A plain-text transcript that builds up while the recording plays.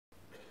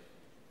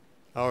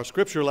Our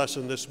scripture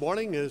lesson this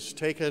morning is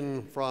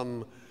taken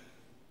from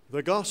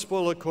the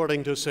Gospel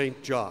according to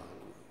St. John,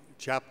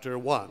 chapter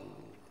 1.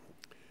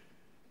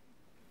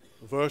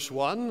 Verse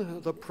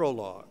 1, the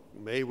prologue.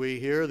 May we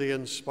hear the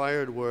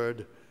inspired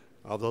word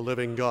of the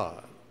living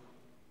God.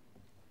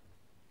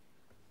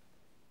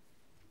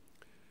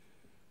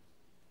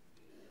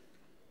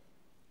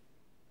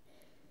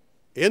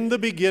 In the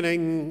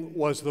beginning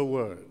was the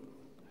Word,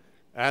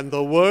 and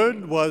the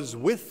Word was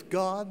with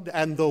God,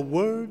 and the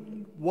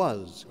Word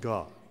was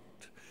God.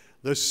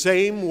 The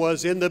same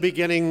was in the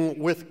beginning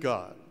with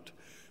God.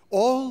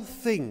 All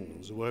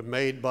things were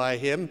made by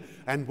him,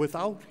 and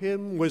without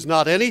him was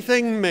not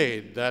anything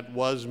made that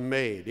was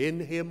made. In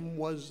him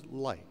was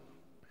life.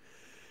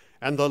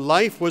 And the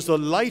life was the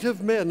light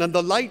of men, and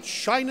the light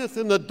shineth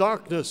in the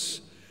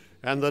darkness,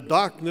 and the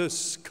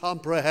darkness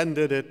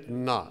comprehended it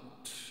not.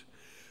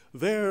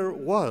 There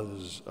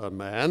was a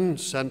man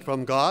sent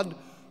from God,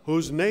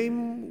 whose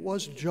name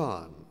was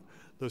John.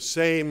 The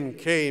same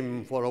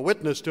came for a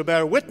witness, to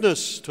bear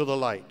witness to the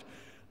light,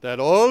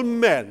 that all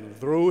men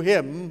through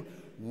him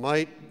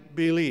might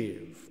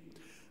believe.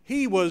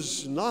 He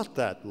was not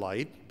that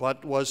light,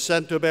 but was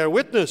sent to bear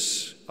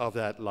witness of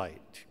that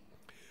light.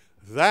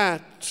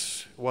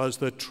 That was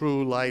the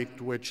true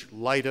light, which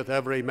lighteth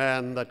every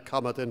man that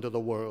cometh into the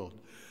world.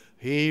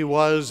 He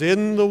was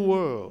in the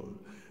world,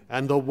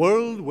 and the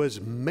world was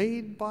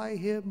made by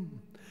him,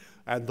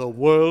 and the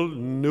world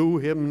knew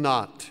him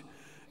not.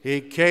 He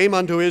came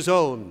unto his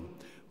own,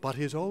 but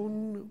his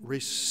own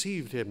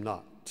received him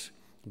not.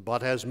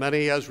 But as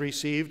many as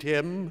received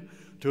him,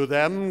 to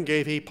them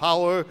gave he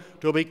power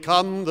to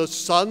become the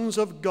sons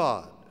of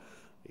God,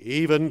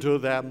 even to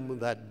them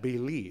that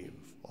believe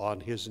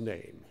on his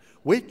name,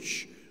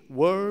 which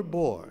were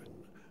born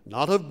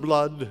not of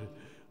blood,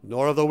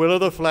 nor of the will of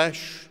the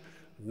flesh,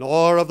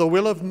 nor of the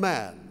will of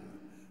man,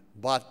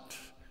 but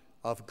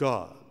of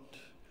God.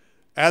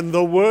 And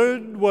the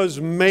Word was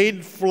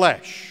made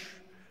flesh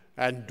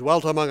and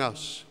dwelt among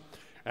us,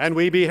 and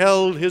we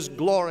beheld his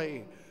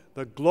glory,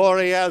 the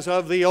glory as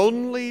of the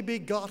only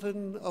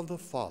begotten of the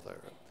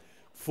Father,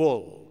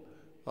 full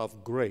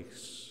of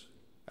grace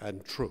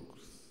and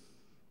truth.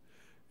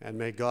 And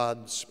may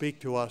God speak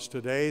to us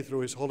today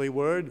through his holy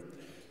word,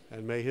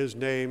 and may his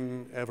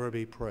name ever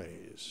be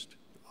praised.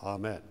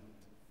 Amen.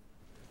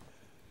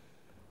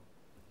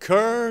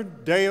 Cur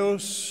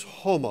Deus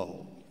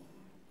Homo.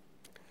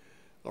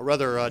 A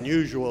rather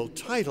unusual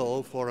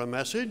title for a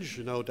message,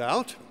 no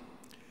doubt,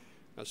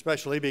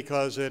 especially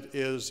because it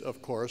is,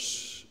 of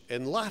course,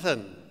 in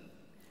Latin.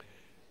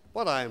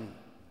 But I'm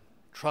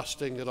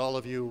trusting that all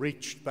of you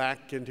reached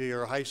back into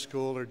your high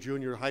school or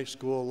junior high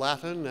school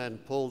Latin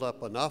and pulled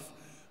up enough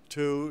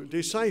to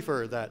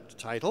decipher that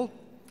title.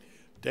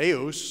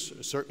 Deus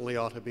certainly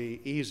ought to be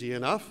easy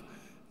enough.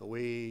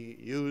 We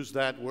used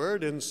that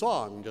word in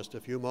song just a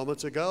few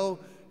moments ago,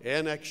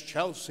 in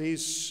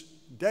excelsis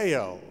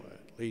Deo,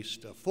 at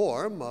least a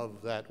form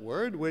of that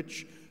word,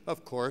 which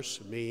of course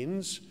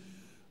means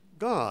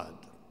God.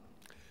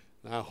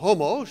 Now,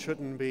 homo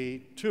shouldn't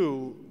be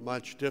too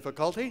much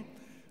difficulty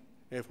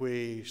if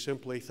we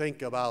simply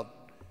think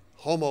about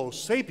Homo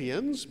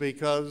sapiens,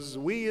 because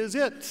we is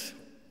it.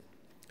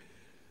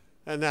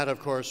 And that, of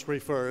course,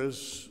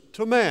 refers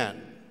to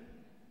man.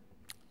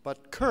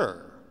 But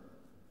cur,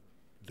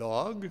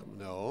 dog,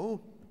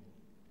 no.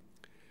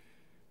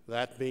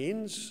 That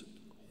means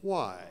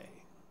why.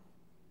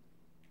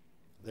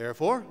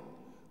 Therefore,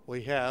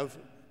 we have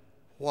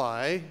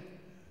why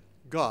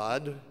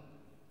God,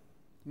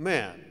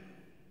 man,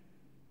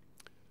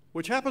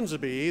 which happens to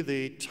be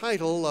the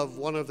title of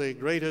one of the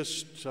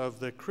greatest of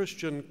the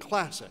Christian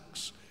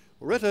classics,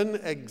 written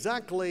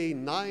exactly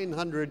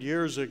 900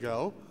 years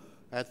ago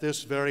at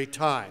this very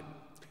time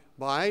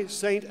by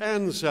Saint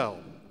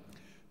Anselm,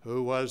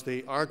 who was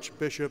the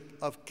Archbishop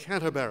of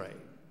Canterbury.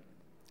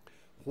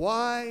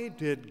 Why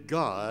did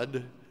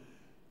God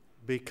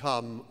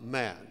become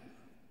man?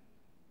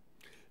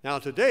 Now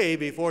today,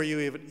 before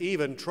you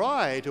even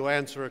try to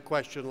answer a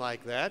question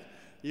like that,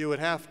 you would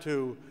have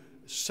to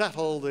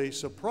settle the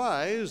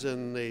surprise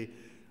in the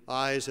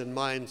eyes and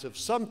minds of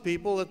some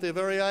people at the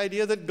very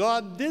idea that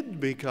God did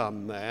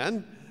become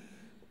man.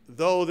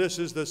 Though this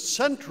is the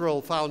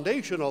central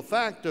foundational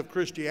fact of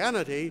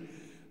Christianity,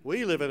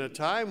 we live in a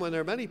time when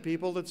there are many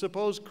people that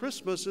suppose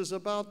Christmas is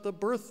about the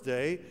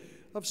birthday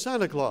of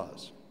Santa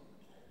Claus.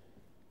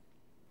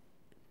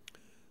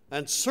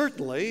 And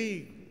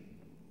certainly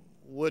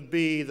would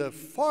be the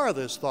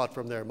farthest thought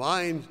from their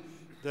mind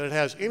that it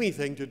has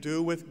anything to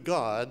do with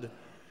God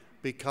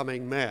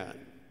becoming man.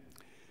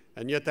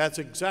 And yet that's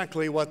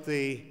exactly what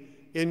the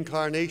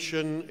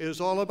incarnation is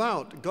all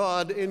about,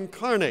 God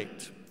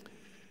incarnate.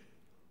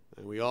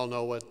 And we all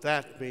know what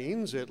that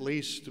means. At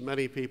least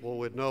many people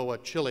would know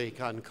what chili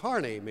con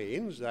carne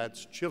means.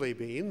 That's chili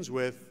beans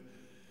with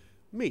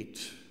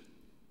meat.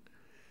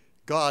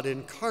 God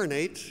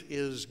incarnate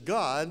is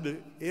God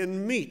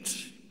in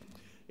meat,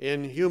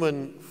 in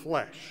human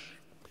flesh.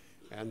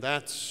 And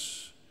that's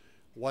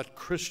what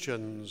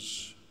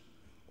Christians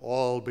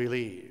all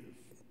believe.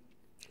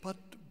 But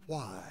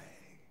why?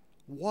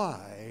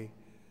 Why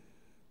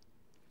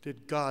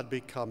did God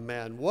become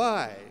man?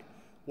 Why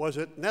was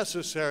it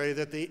necessary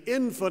that the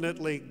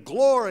infinitely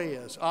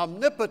glorious,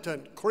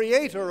 omnipotent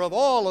creator of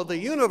all of the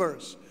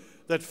universe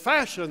that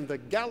fashioned the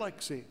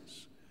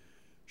galaxies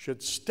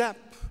should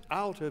step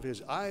out of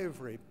his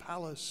ivory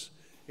palace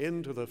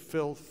into the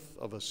filth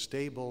of a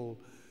stable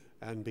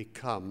and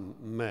become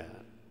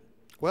man?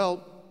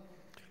 Well,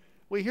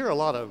 we hear a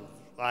lot of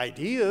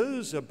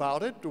ideas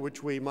about it,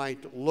 which we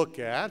might look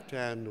at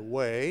and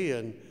weigh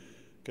in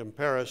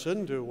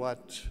comparison to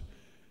what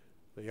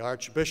the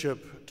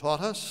Archbishop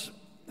taught us.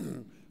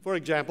 For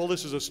example,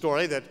 this is a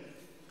story that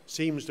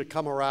seems to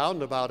come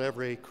around about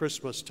every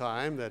Christmas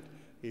time that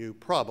you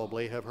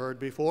probably have heard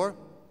before.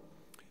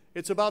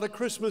 It's about a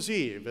Christmas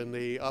Eve in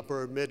the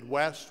upper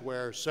Midwest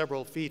where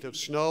several feet of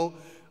snow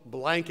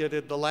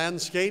blanketed the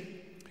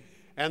landscape,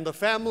 and the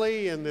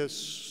family in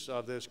this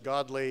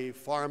godly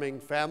farming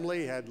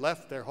family had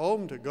left their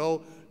home to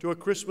go to a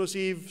Christmas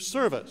Eve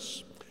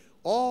service.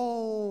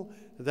 All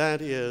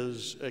that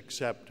is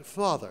except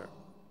Father,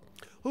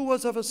 who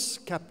was of a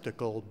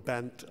skeptical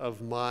bent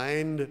of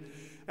mind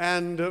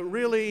and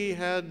really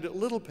had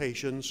little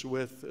patience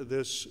with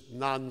this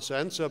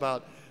nonsense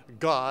about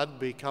God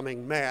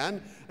becoming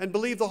man, and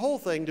believed the whole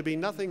thing to be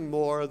nothing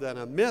more than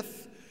a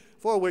myth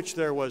for which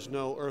there was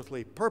no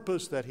earthly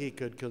purpose that he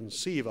could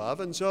conceive of.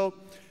 And so,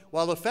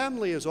 while the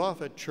family is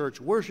off at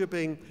church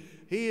worshiping,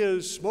 he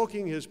is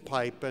smoking his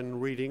pipe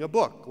and reading a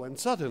book, when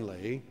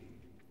suddenly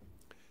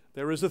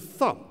there is a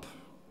thump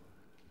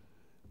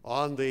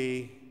on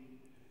the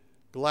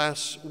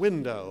glass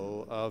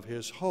window of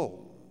his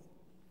home,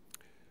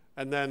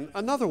 and then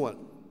another one.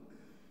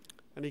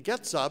 And he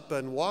gets up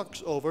and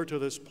walks over to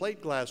this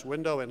plate glass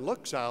window and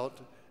looks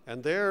out,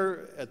 and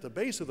there at the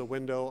base of the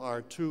window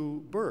are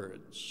two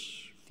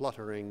birds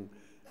fluttering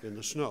in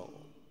the snow.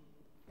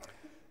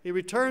 He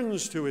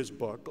returns to his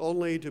book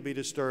only to be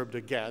disturbed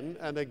again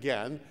and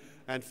again,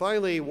 and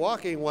finally,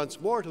 walking once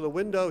more to the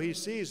window, he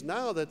sees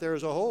now that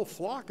there's a whole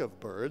flock of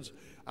birds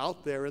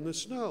out there in the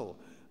snow.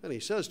 And he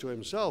says to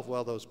himself,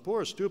 well, those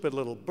poor stupid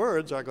little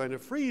birds are going to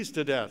freeze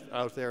to death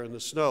out there in the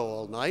snow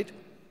all night.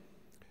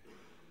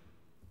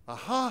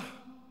 Aha!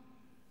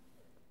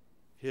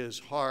 His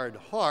hard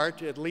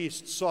heart at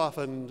least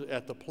softened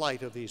at the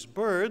plight of these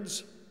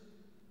birds.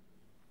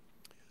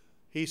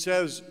 He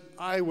says,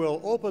 I will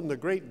open the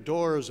great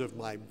doors of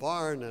my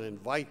barn and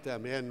invite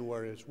them in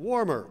where it's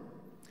warmer,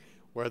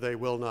 where they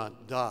will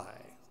not die.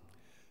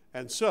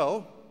 And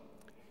so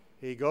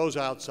he goes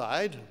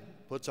outside,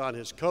 puts on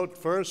his coat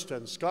first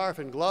and scarf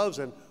and gloves,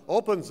 and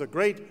opens the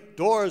great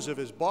doors of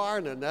his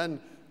barn, and then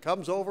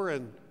comes over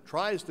and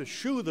tries to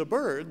shoo the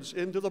birds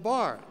into the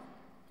barn,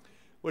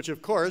 which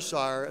of course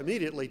are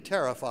immediately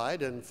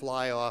terrified and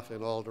fly off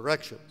in all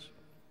directions.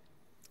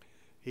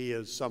 He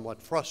is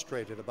somewhat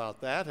frustrated about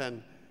that,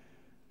 and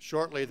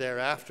shortly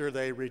thereafter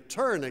they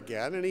return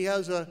again, and he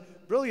has a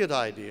brilliant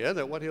idea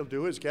that what he'll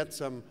do is get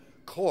some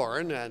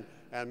corn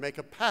and make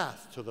a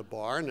path to the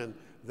barn, and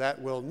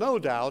that will no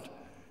doubt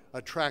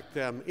attract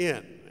them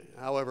in.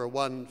 However,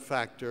 one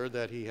factor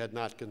that he had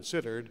not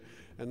considered,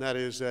 and that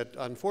is that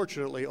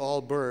unfortunately all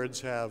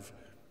birds have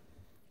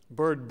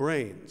bird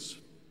brains.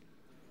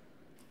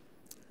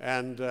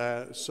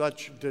 And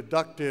such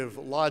deductive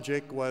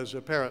logic was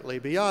apparently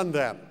beyond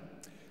them.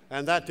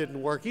 And that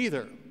didn't work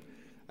either.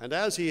 And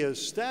as he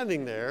is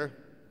standing there,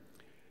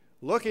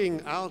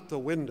 looking out the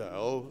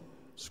window,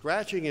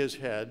 scratching his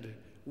head,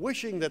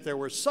 wishing that there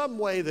were some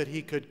way that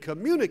he could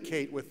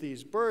communicate with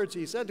these birds,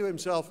 he said to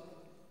himself,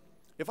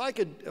 if I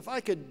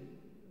could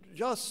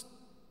just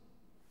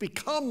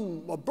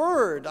become a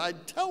bird,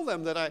 I'd tell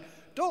them that I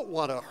don't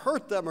want to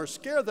hurt them or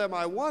scare them.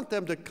 I want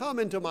them to come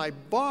into my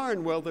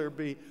barn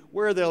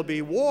where they'll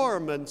be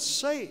warm and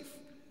safe.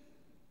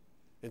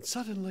 And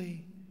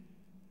suddenly,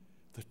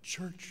 the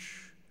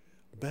church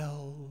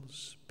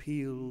bells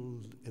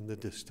pealed in the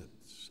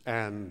distance,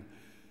 and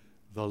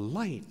the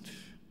light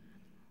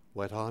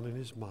went on in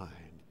his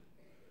mind.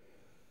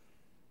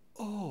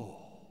 Oh,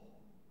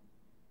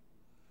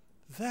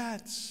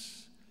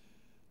 that's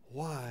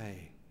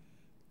why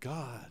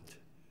God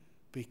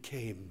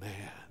became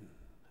man,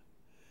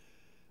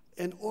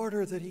 in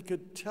order that he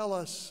could tell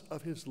us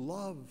of his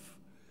love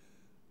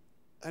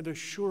and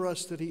assure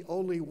us that he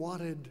only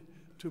wanted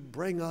to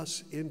bring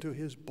us into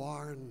his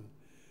barn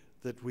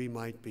that we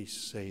might be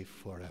safe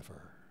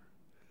forever.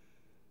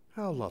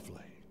 How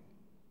lovely.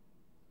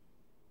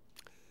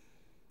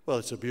 Well,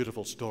 it's a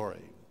beautiful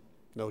story,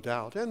 no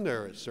doubt, and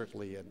there is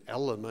certainly an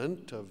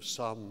element of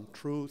some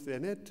truth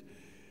in it.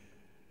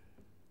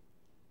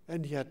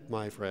 And yet,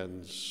 my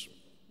friends,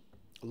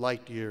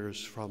 light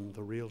years from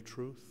the real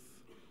truth.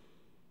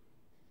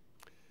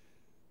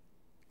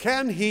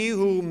 Can he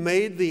who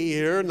made the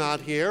ear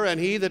not hear, and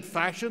he that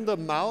fashioned the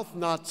mouth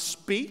not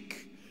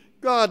speak?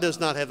 God does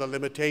not have the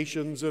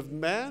limitations of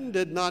man.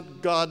 Did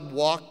not God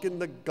walk in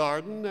the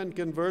garden and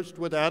conversed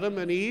with Adam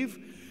and Eve?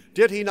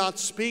 Did he not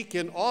speak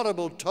in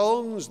audible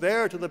tones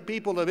there to the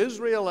people of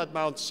Israel at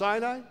Mount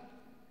Sinai?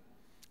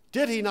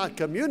 Did he not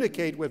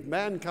communicate with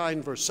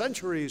mankind for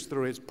centuries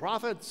through his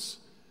prophets?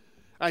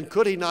 And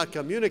could he not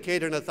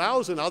communicate in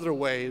 1,000 other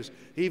ways,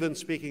 even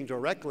speaking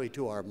directly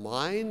to our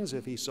minds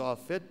if he saw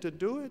fit to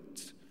do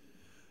it?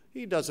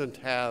 He doesn't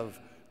have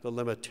the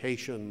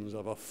limitations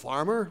of a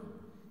farmer.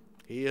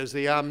 He is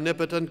the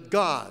omnipotent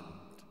God.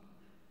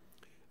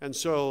 And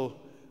so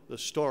the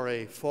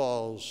story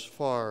falls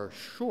far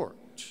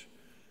short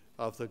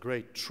of the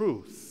great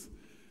truth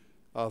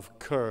of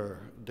cur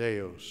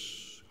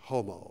Deus,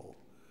 Homo,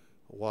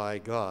 why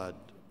God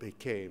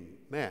became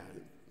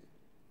man.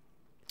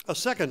 A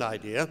second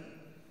idea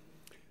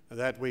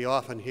that we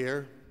often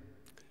hear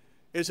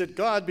is that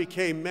God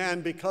became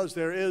man because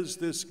there is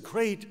this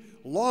great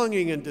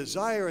longing and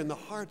desire in the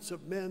hearts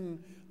of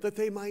men that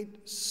they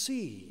might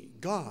see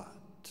God.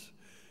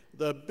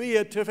 The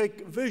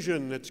beatific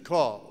vision, it's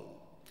called.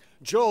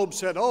 Job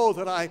said, "Oh,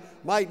 that I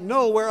might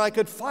know where I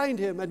could find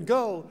him and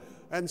go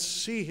and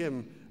see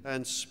him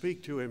and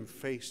speak to him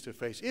face to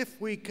face. If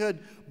we could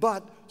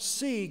but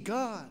see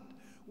God,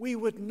 we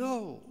would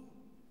know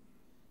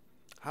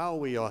how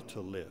we ought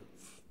to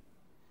live."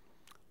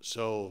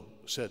 So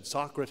said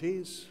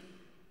Socrates.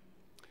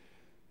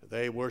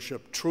 They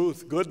worshiped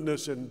truth,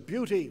 goodness, and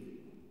beauty,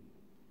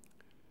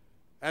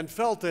 and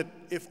felt that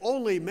if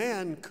only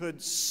man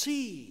could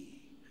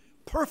see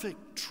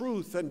perfect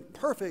truth and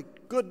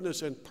perfect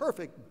goodness and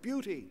perfect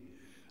beauty,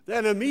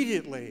 then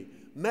immediately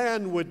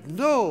man would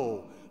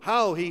know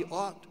how he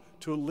ought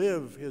to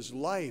live his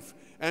life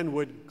and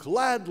would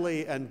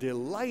gladly and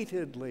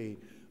delightedly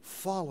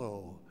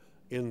follow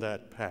in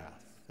that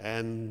path.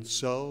 And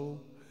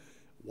so,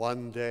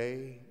 one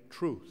day,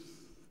 truth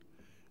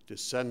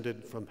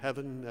descended from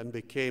heaven and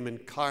became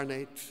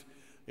incarnate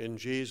in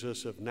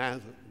Jesus of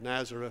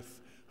Nazareth,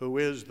 who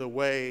is the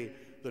way,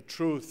 the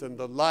truth, and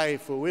the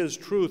life, who is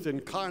truth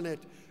incarnate,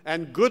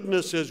 and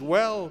goodness as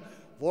well,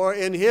 for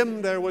in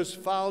him there was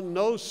found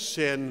no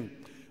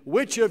sin.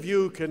 Which of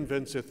you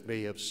convinceth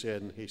me of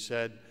sin? He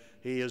said.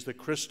 He is the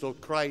crystal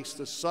Christ,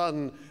 the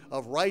Son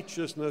of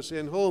righteousness,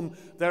 in whom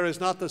there is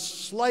not the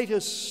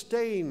slightest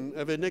stain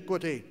of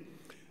iniquity.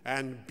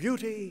 And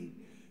beauty,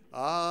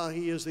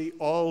 he is the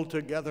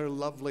altogether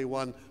lovely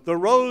one, the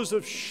rose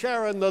of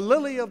Sharon, the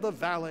lily of the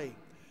valley,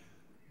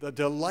 the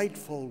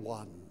delightful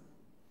one,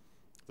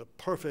 the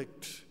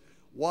perfect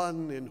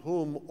one in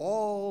whom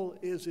all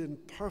is in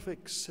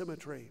perfect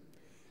symmetry.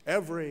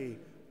 Every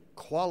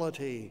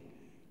quality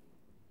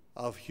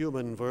of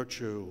human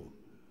virtue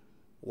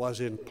was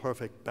in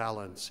perfect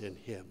balance in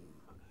him.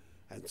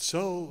 And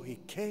so he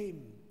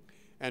came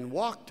and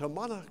walked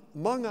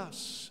among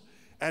us,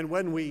 and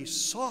when we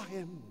saw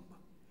him,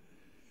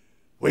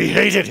 we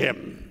hated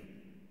him.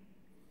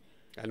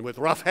 And with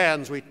rough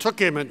hands we took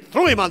him and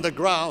threw him on the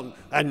ground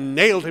and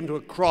nailed him to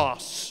a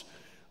cross,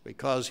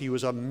 because he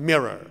was a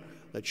mirror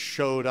that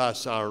showed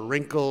us our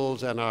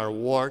wrinkles and our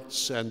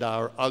warts and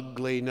our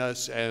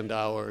ugliness and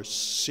our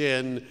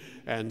sin.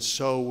 And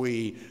so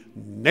we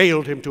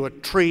nailed him to a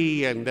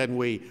tree, and then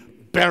we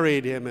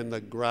buried him in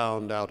the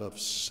ground out of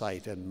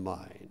sight and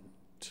mind.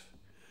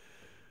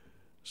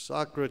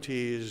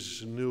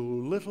 Socrates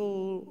knew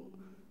little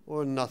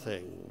or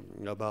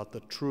nothing about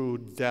the true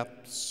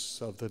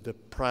depths of the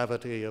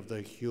depravity of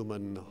the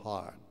human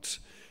heart.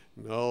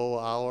 No,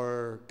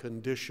 our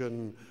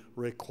condition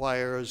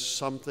requires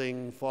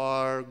something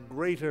far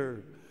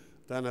greater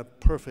than a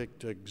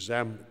perfect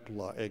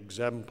exemplar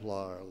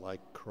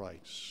like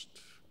Christ.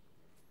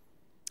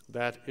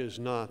 That is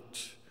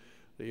not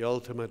the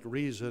ultimate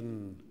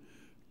reason,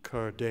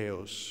 cur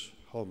Deus,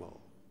 Homo.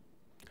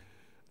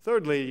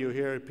 Thirdly, you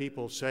hear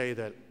people say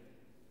that,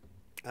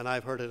 and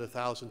I've heard it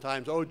 1,000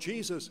 times, oh,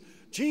 Jesus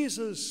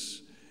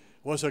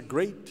was a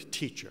great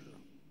teacher.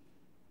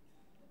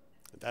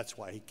 That's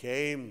why he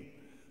came,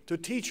 to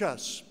teach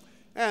us.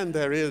 And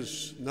there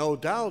is no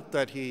doubt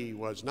that he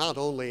was not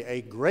only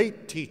a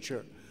great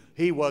teacher,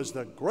 he was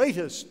the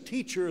greatest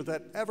teacher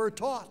that ever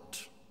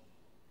taught.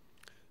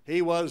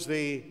 He was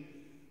the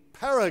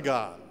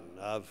paragon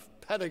of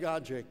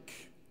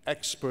pedagogic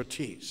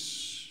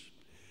expertise.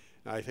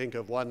 I think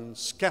of one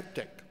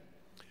skeptic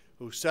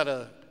who set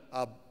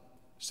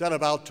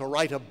about to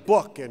write a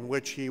book in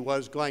which he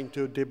was going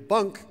to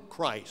debunk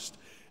Christ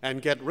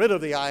and get rid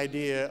of the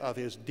idea of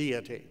his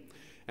deity.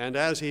 And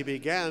as he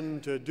began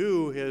to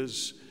do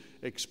his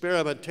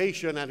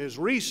experimentation and his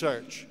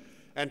research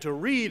and to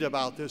read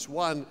about this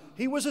one,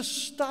 he was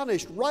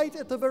astonished right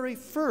at the very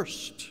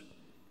first.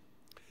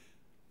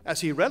 As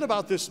he read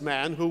about this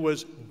man who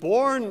was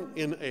born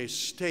in a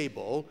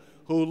stable,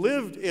 who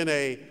lived in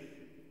a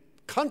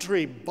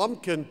country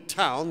bumpkin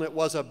town that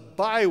was a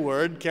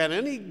byword, can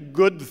any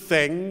good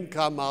thing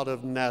come out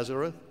of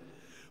Nazareth?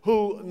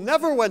 Who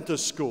never went to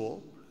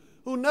school,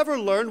 who never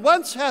learned.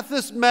 Whence hath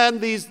this man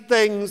these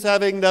things,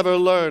 having never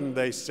learned,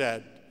 they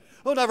said.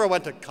 Who never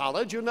went to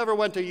college, who never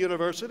went to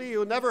university,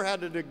 who never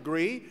had a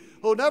degree,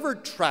 who never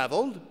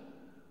traveled,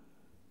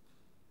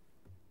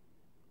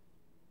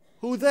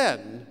 who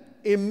then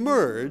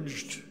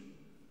emerged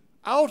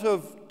out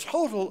of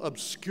total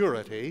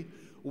obscurity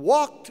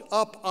walked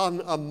up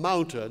on a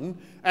mountain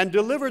and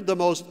delivered the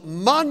most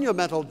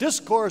monumental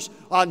discourse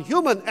on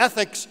human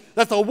ethics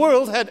that the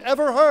world had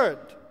ever heard.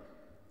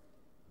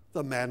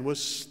 The man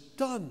was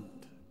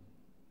stunned.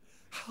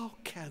 How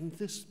can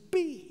this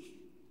be?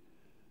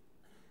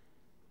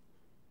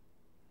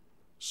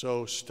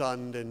 So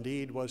stunned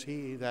indeed was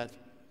he that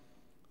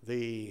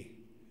the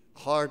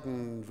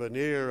hardened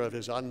veneer of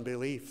his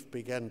unbelief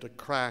began to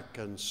crack,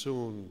 and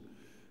soon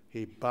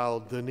he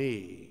bowed the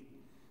knee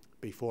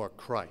before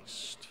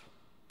Christ.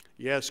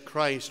 Yes,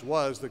 Christ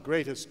was the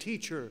greatest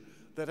teacher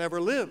that ever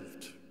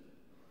lived.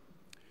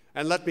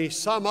 And let me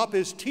sum up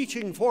his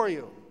teaching for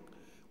you,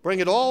 bring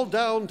it all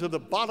down to the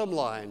bottom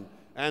line,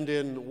 and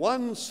in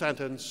one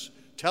sentence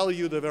tell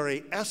you the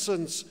very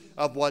essence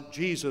of what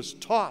Jesus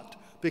taught,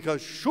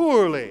 because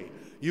surely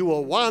you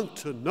will want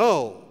to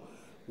know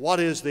what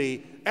is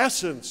the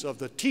essence of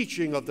the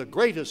teaching of the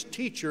greatest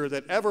teacher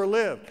that ever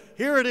lived.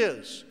 Here it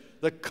is,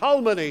 the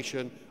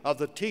culmination of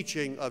the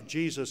teaching of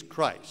Jesus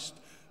Christ.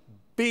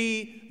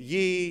 Be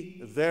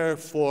ye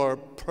therefore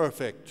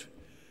perfect,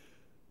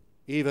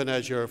 even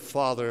as your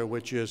Father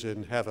which is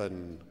in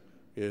heaven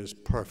is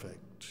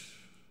perfect.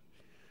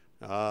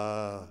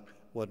 Ah,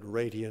 what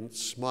radiant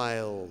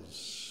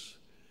smiles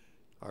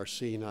are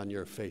seen on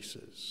your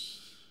faces.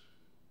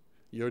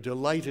 You're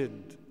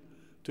delighted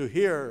to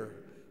hear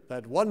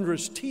that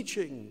wondrous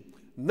teaching.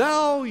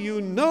 Now you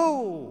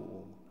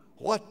know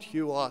what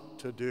you ought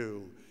to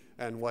do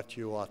and what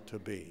you ought to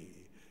be.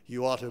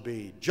 You ought to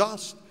be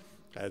just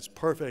as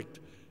perfect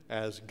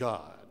as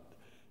God.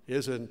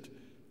 Isn't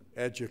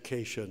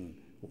education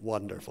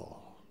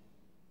wonderful?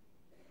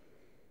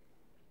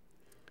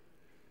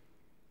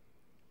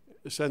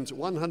 Since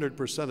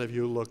 100% of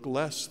you look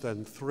less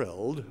than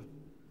thrilled,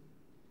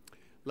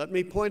 let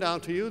me point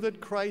out to you that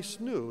Christ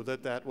knew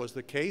that that was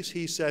the case.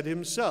 He said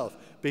himself,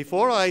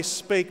 "Before I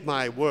spake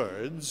my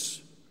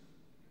words,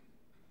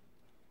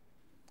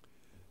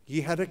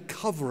 ye had a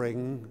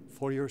covering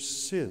for your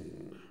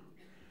sin,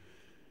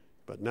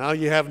 but now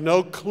ye have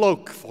no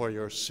cloak for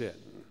your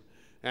sin."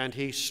 And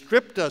he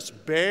stripped us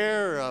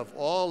bare of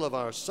all of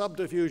our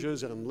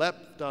subterfuges and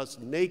left us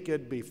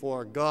naked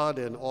before God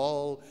in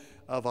all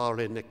of our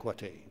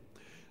iniquity.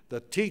 The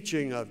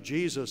teaching of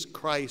Jesus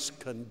Christ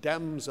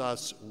condemns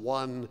us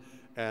one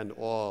and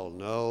all.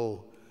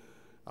 No,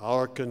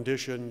 our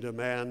condition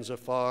demands a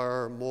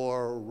far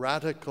more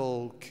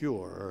radical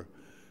cure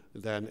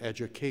than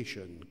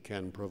education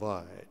can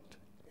provide.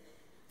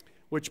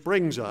 Which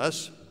brings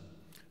us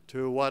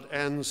to what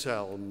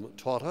Anselm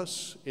taught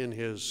us in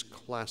his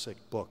classic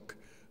book,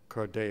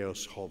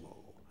 Deus, Homo.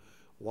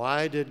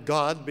 Why did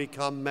God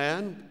become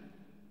man?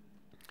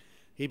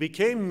 He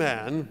became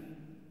man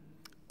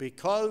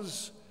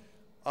because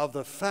of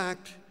the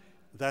fact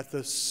that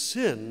the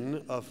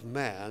sin of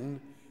man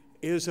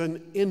is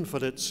an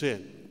infinite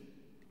sin.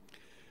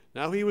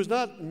 Now, he was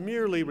not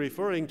merely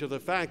referring to the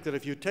fact that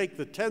if you take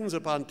the tens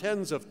upon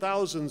tens of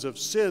thousands of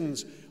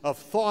sins of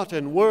thought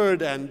and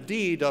word and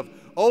deed, of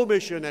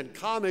omission and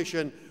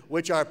commission,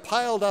 which are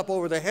piled up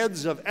over the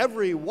heads of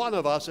every one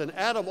of us, and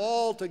add them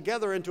all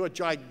together into a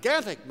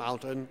gigantic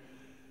mountain,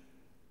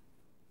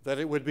 that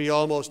it would be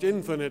almost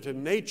infinite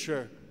in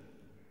nature.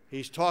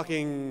 He's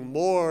talking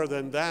more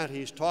than that.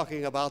 He's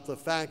talking about the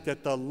fact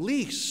that the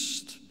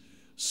least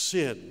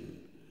sin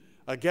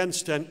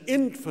against an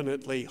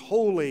infinitely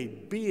holy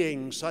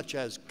being such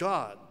as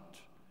God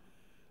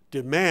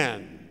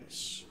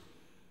demands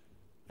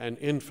an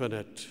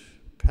infinite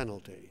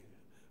penalty.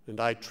 And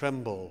I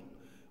tremble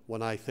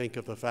when I think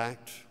of the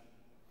fact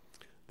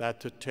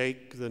that to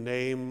take the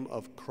name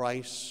of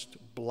Christ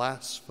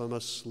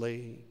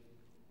blasphemously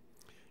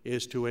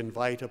is to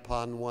invite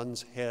upon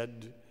one's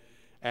head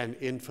an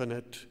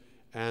infinite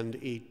and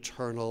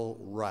eternal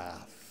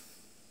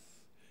wrath,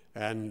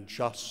 and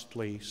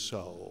justly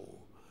so.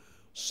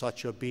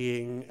 Such a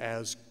being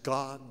as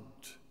God,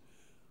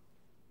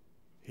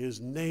 his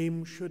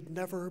name should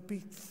never be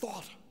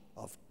thought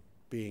of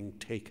being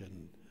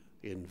taken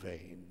in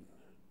vain.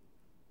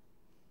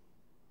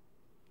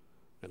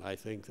 And I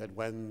think that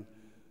when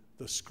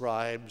the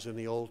scribes in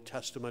the Old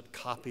Testament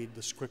copied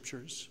the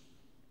scriptures,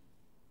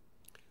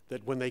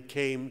 that when they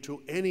came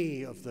to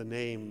any of the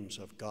names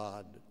of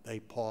God, they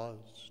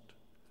paused,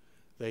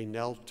 they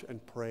knelt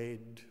and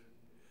prayed,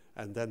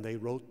 and then they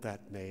wrote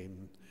that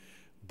name.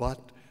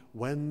 But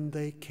when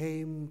they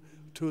came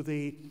to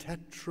the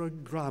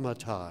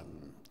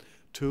Tetragrammaton,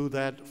 to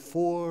that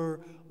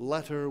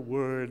four-letter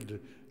word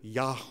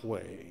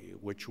Yahweh,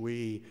 which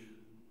we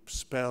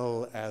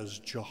spell as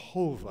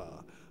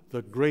Jehovah,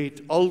 the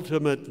great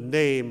ultimate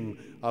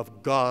name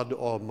of God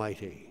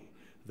Almighty,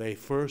 they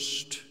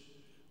first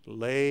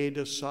laid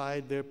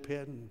aside their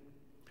pen,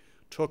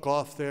 took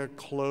off their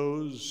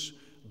clothes,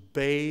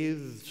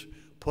 bathed,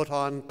 put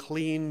on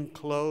clean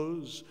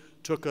clothes,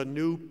 took a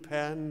new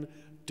pen,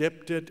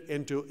 dipped it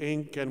into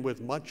ink, and with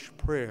much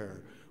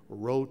prayer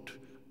wrote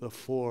the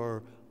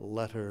four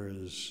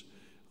letters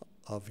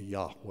of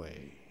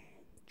Yahweh,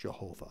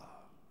 Jehovah.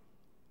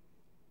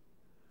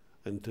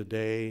 And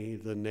today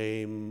the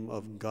name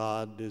of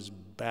God is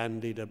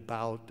bandied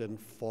about and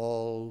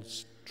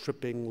falls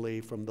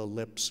trippingly from the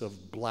lips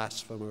of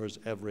blasphemers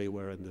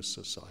everywhere in this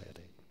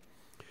society.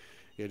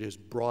 It is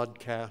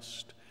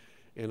broadcast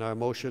in our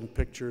motion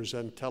pictures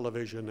and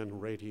television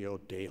and radio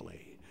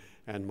daily,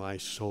 and my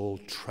soul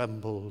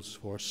trembles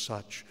for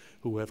such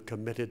who have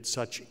committed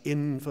such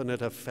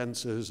infinite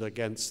offenses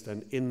against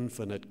an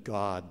infinite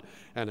God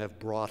and have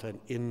brought an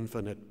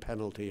infinite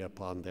penalty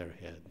upon their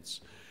heads.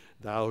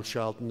 Thou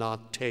shalt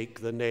not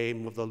take the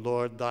name of the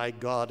Lord thy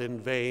God in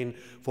vain,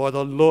 for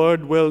the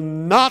Lord will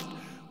not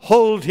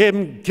hold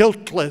him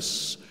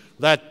guiltless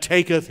that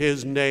taketh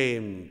his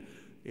name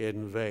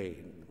in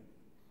vain.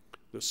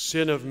 The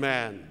sin of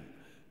man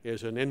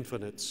is an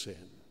infinite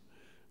sin.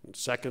 And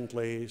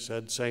secondly,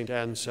 said Saint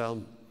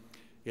Anselm,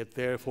 it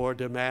therefore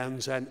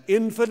demands an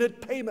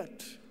infinite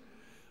payment,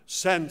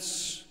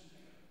 since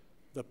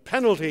the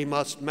penalty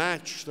must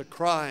match the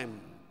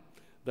crime.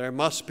 There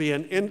must be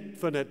an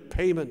infinite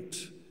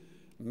payment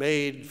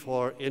made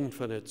for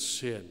infinite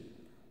sin.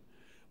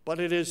 But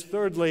it is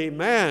thirdly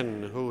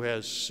man who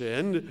has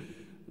sinned,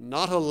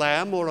 not a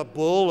lamb or a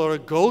bull or a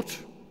goat.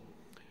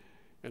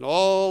 And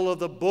all of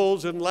the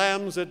bulls and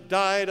lambs that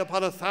died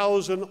upon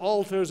 1,000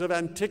 altars of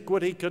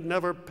antiquity could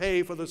never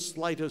pay for the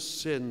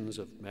slightest sins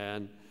of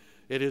man.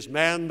 It is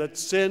man that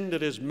sinned,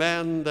 it is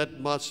man that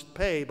must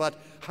pay. But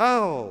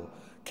how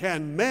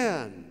can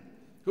man,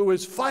 who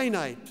is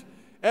finite,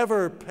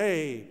 ever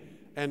pay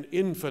an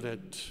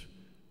infinite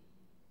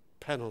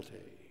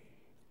penalty?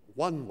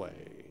 One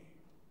way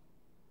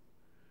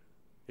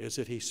is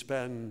that he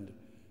spend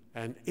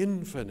an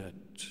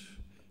infinite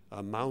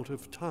amount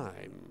of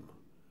time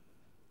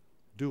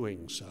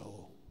doing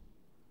so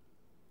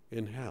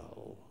in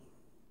hell.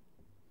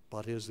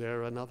 But is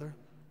there another?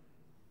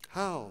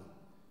 How?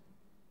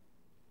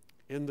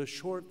 In the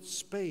short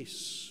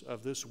space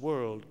of this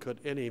world could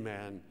any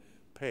man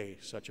pay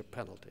such a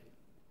penalty?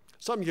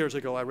 Some years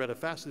ago, I read a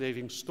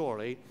fascinating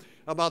story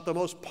about the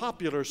most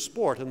popular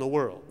sport in the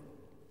world.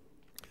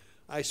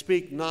 I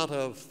speak not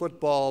of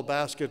football,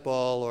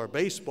 basketball, or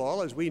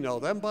baseball as we know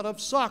them, but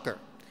of soccer,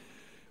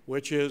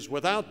 which is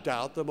without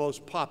doubt the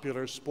most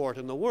popular sport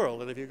in the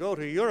world. And if you go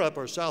to Europe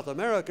or South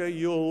America,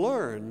 you'll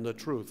learn the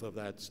truth of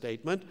that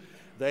statement.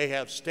 They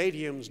have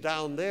stadiums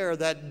down there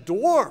that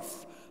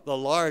dwarf the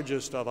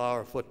largest of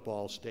our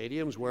football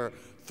stadiums, where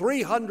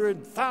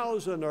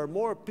 300,000 or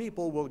more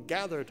people will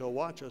gather to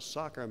watch a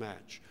soccer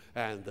match,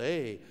 and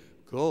they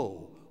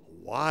go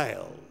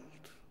wild.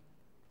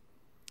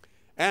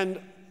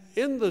 And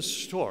in the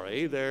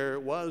story,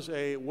 there was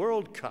a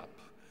World Cup,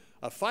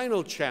 a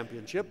final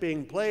championship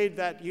being played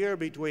that year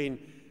between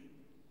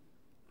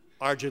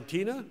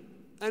Argentina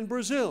and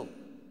Brazil,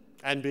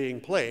 and being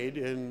played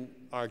in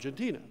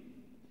Argentina.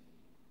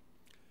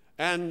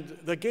 And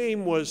the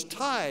game was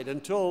tied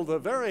until the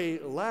very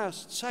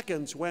last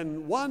seconds,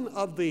 when one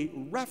of the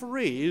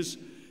referees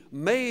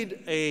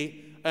made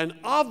an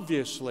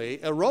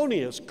obviously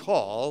erroneous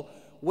call,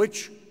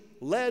 which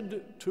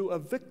led to a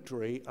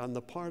victory on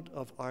the part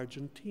of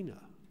Argentina.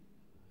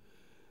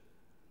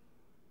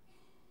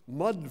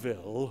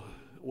 Mudville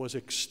was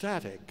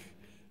ecstatic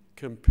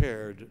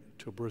compared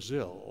to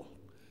Brazil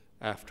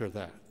after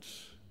that.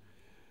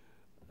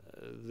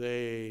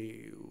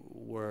 They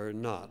were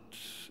not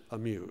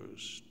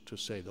amused, to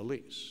say the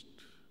least.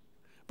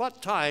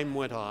 But time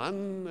went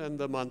on, and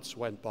the months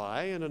went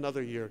by, and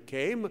another year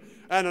came,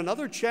 and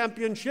another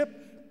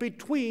championship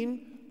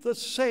between the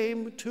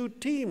same two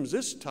teams,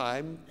 this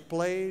time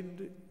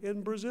played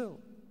in Brazil.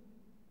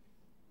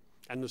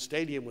 And the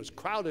stadium was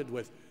crowded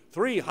with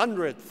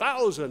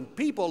 300,000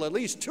 people, at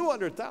least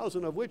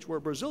 200,000 of which were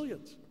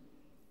Brazilians.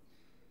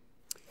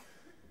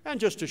 And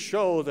just to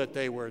show that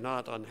they were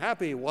not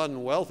unhappy,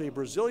 one wealthy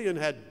Brazilian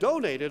had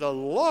donated a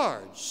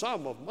large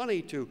sum of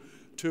money to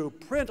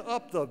print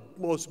up the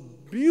most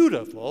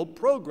beautiful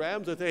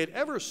programs that they had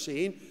ever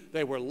seen.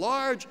 They were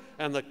large,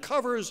 and the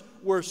covers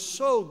were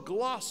so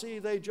glossy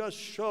they just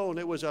shone.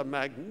 It was a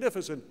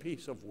magnificent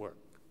piece of work.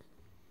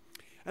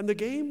 And the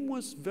game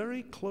was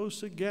very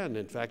close again.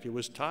 In fact, it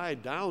was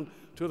tied down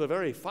to the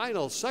very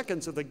final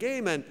seconds of the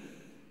game, and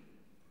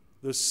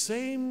the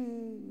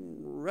same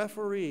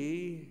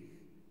referee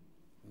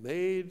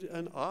made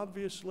an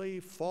obviously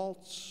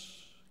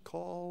false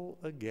call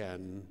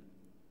again,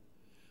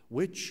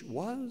 which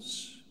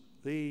was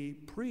the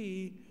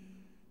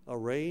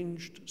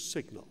pre-arranged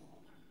signal.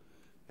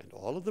 And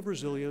all of the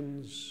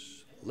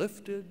Brazilians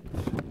lifted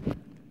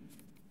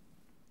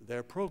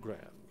their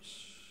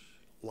programs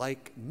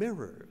like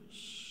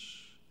mirrors.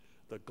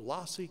 The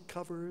glossy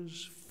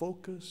covers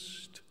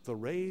focused the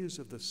rays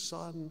of the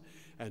sun,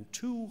 and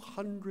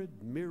 200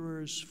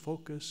 mirrors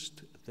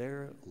focused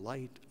their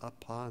light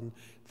upon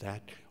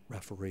that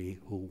referee,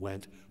 who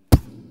went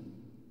poof,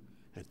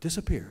 and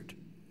disappeared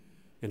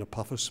in a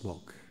puff of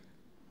smoke.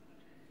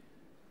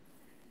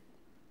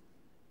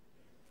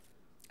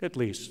 At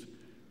least,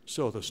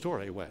 so the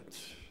story went.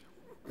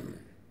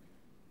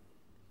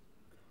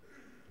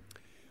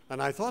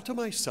 And I thought to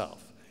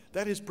myself,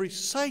 that is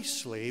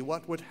precisely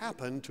what would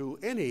happen to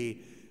any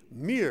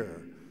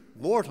mere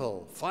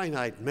mortal,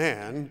 finite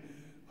man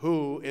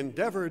who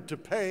endeavored to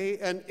pay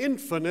an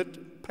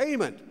infinite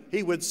payment.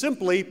 He would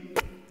simply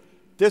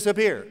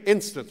disappear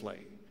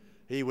instantly.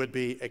 He would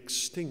be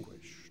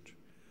extinguished.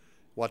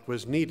 What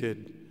was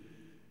needed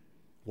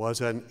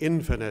was an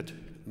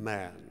infinite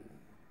man.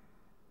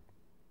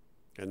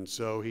 And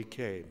so he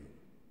came,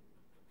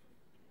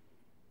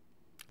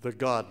 the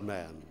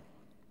God-man,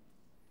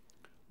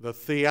 the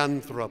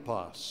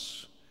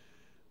Theanthropos,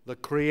 the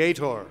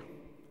creator,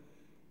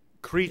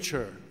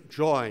 creature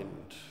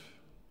joined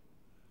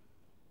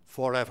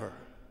forever.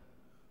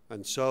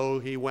 And so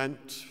he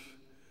went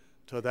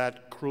to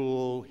that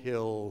cruel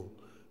hill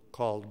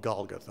called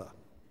Golgotha,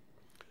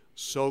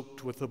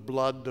 soaked with the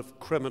blood of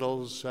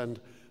criminals and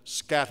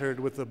scattered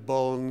with the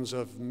bones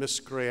of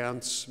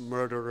miscreants,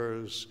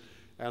 murderers,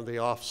 and the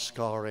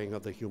offscouring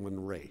of the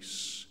human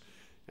race.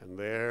 And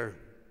there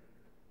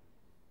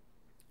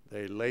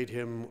they laid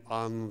him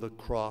on the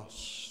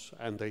cross,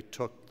 and they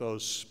took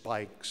those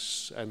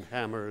spikes and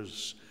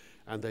hammers,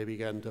 and they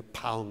began to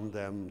pound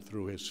them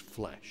through his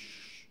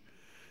flesh.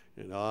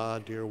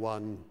 And dear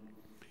one,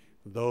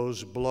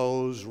 those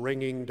blows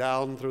ringing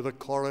down through the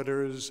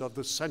corridors of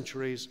the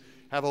centuries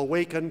have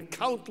awakened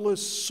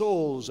countless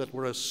souls that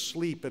were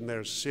asleep in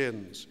their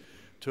sins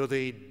to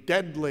the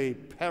deadly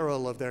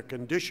peril of their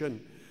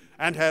condition,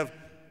 and have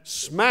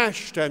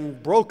smashed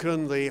and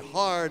broken the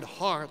hard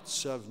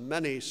hearts of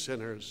many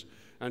sinners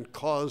and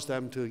caused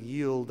them to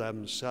yield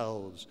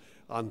themselves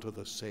unto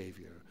the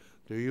Savior.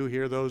 Do you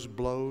hear those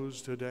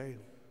blows today?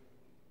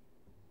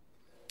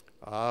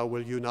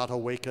 Will you not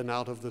awaken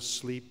out of the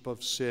sleep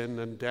of sin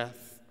and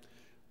death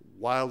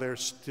while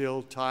there's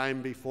still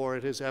time before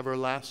it is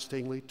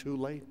everlastingly too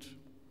late?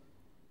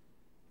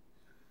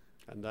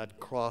 And that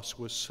cross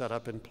was set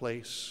up in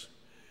place,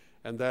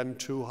 and then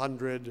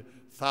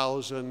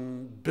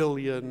 200,000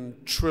 billion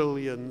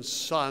trillion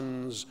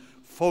suns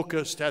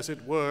focused, as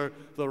it were,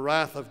 the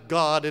wrath of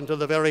God into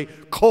the very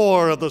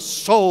core of the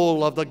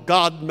soul of the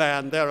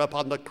God-man there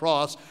upon the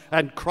cross,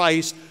 and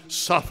Christ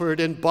suffered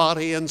in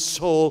body and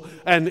soul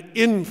an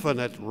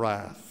infinite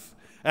wrath,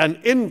 an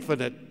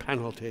infinite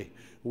penalty.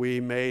 We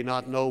may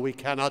not know, we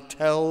cannot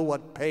tell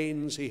what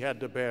pains he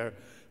had to bear,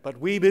 but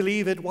we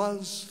believe it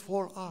was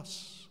for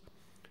us.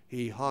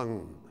 He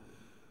hung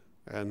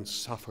and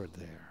suffered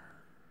there,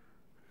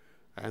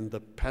 and the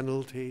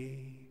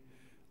penalty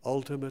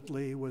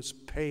ultimately was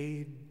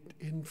paid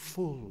in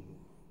full,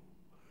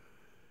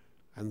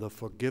 and the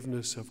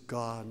forgiveness of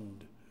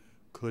God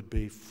could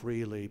be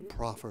freely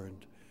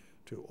proffered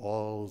to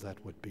all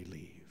that would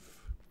believe,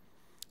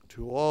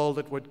 to all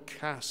that would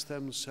cast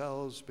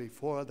themselves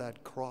before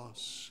that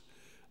cross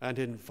and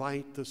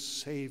invite the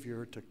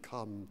Savior to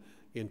come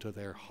into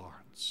their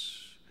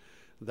hearts.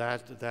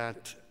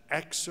 That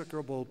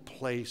execrable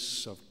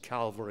place of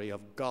Calvary,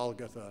 of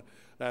Golgotha,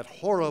 that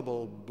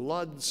horrible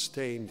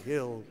blood-stained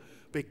hill,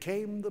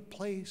 became the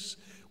place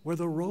where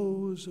the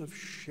rose of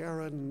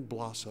Sharon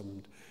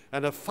blossomed,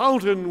 and a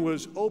fountain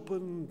was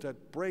opened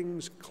that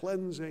brings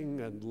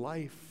cleansing and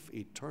life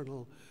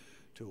eternal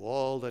to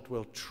all that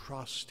will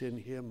trust in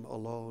him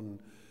alone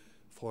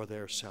for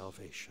their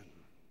salvation.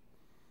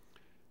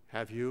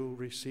 Have you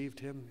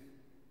received him?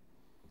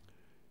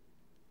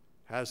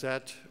 Has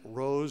that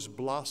rose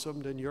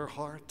blossomed in your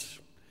heart?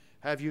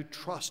 Have you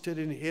trusted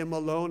in him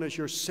alone as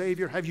your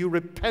Savior? Have you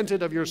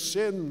repented of your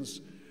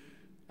sins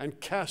and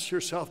cast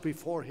yourself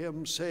before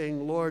him,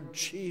 saying, Lord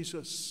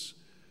Jesus,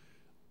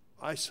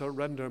 I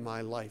surrender my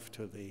life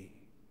to thee.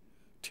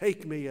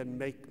 Take me and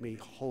make me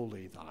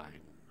wholly thine.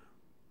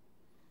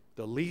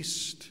 The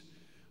least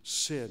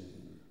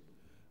sin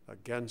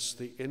against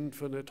the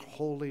infinite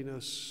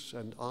holiness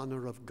and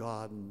honor of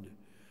God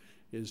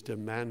is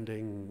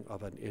demanding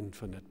of an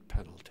infinite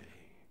penalty.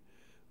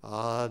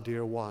 Ah,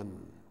 dear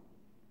one,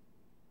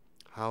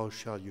 how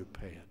shall you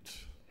pay it?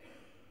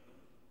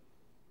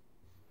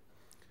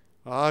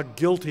 Ah,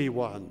 guilty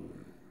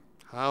one,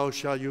 how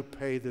shall you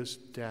pay this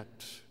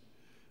debt?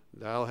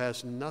 Thou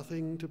hast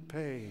nothing to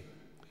pay,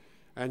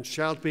 and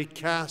shalt be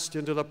cast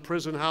into the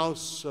prison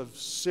house of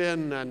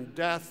sin and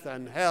death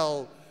and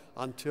hell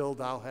until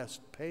thou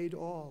hast paid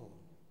all.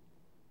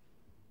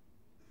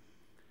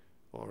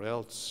 Or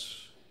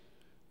else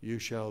you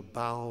shall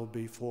bow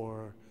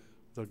before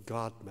the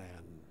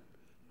God-man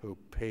who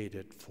paid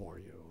it for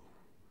you.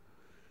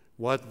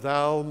 What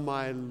thou,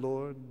 my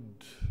Lord,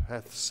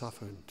 hath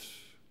suffered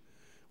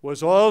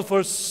was all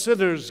for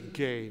sinners'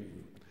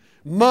 gain.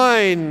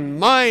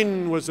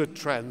 Mine was a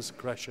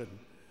transgression,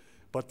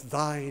 but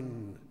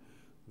thine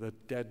the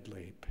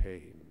deadly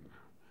pain.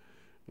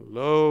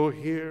 Lo,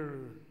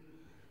 here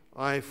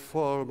I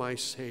fall, my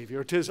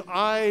Savior. 'Tis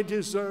I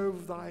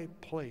deserve thy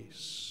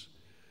place.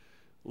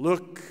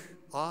 Look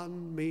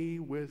on me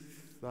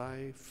with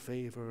thy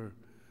favor.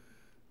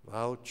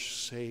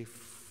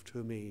 Vouchsafe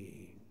to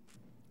me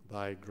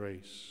thy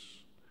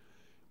grace.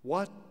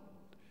 What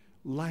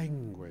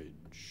language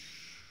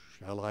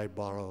shall I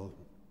borrow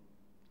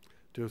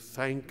to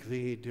thank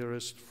thee,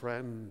 dearest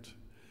friend,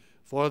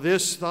 for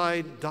this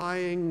thy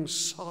dying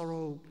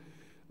sorrow,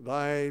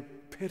 thy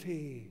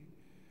pity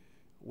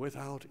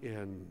without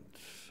end.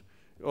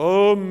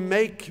 Oh,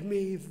 make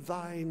me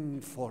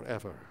thine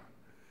forever.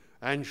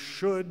 And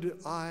should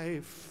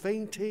I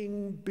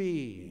fainting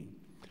be,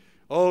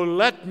 oh,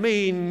 let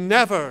me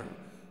never,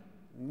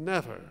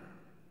 never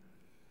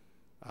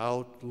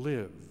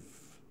outlive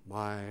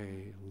my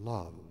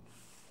love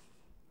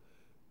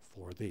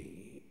for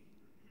thee.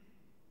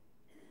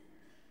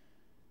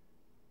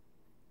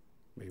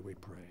 May we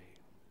pray.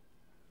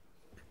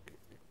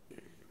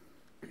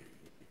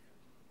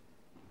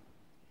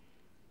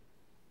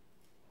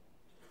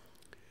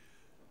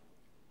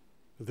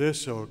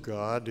 This, O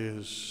God,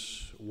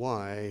 is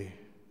why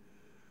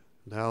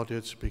thou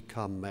didst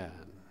become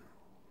man.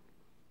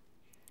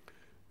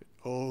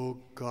 O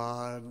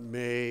God,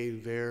 may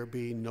there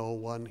be no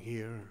one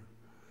here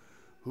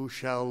who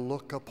shall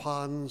look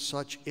upon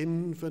such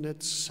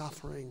infinite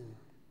suffering,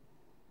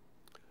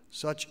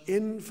 such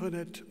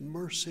infinite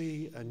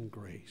mercy and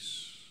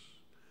grace,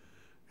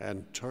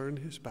 and turn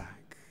his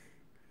back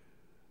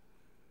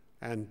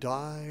and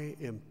die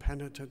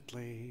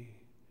impenitently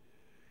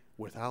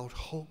without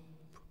hope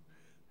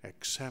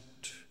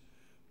except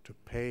to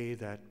pay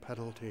that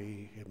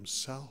penalty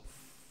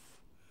himself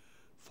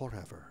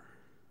forever.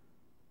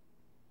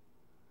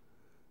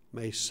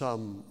 May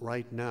some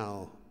right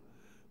now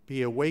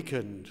be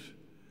awakened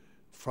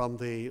from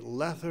the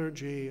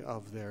lethargy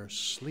of their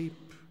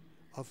sleep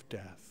of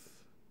death,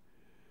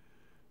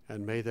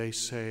 and may they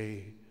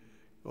say,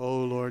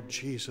 O Lord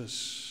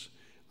Jesus,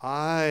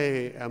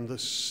 I am the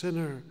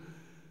sinner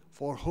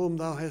for whom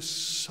thou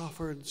hast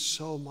suffered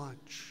so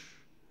much.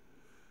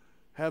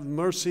 Have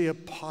mercy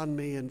upon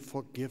me and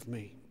forgive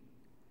me.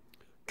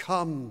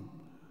 Come,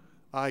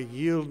 I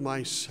yield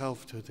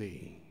myself to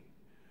thee.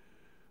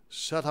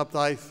 Set up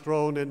thy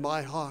throne in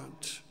my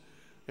heart,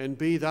 and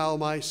be thou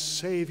my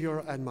Savior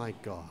and my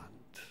God.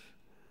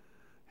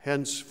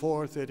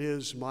 Henceforth it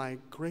is my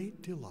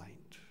great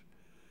delight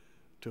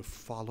to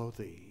follow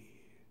thee.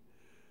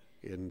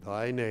 In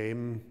thy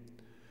name,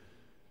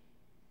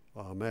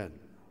 amen.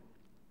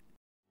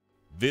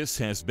 This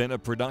has been a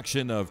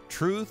production of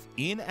Truth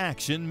in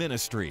Action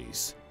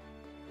Ministries.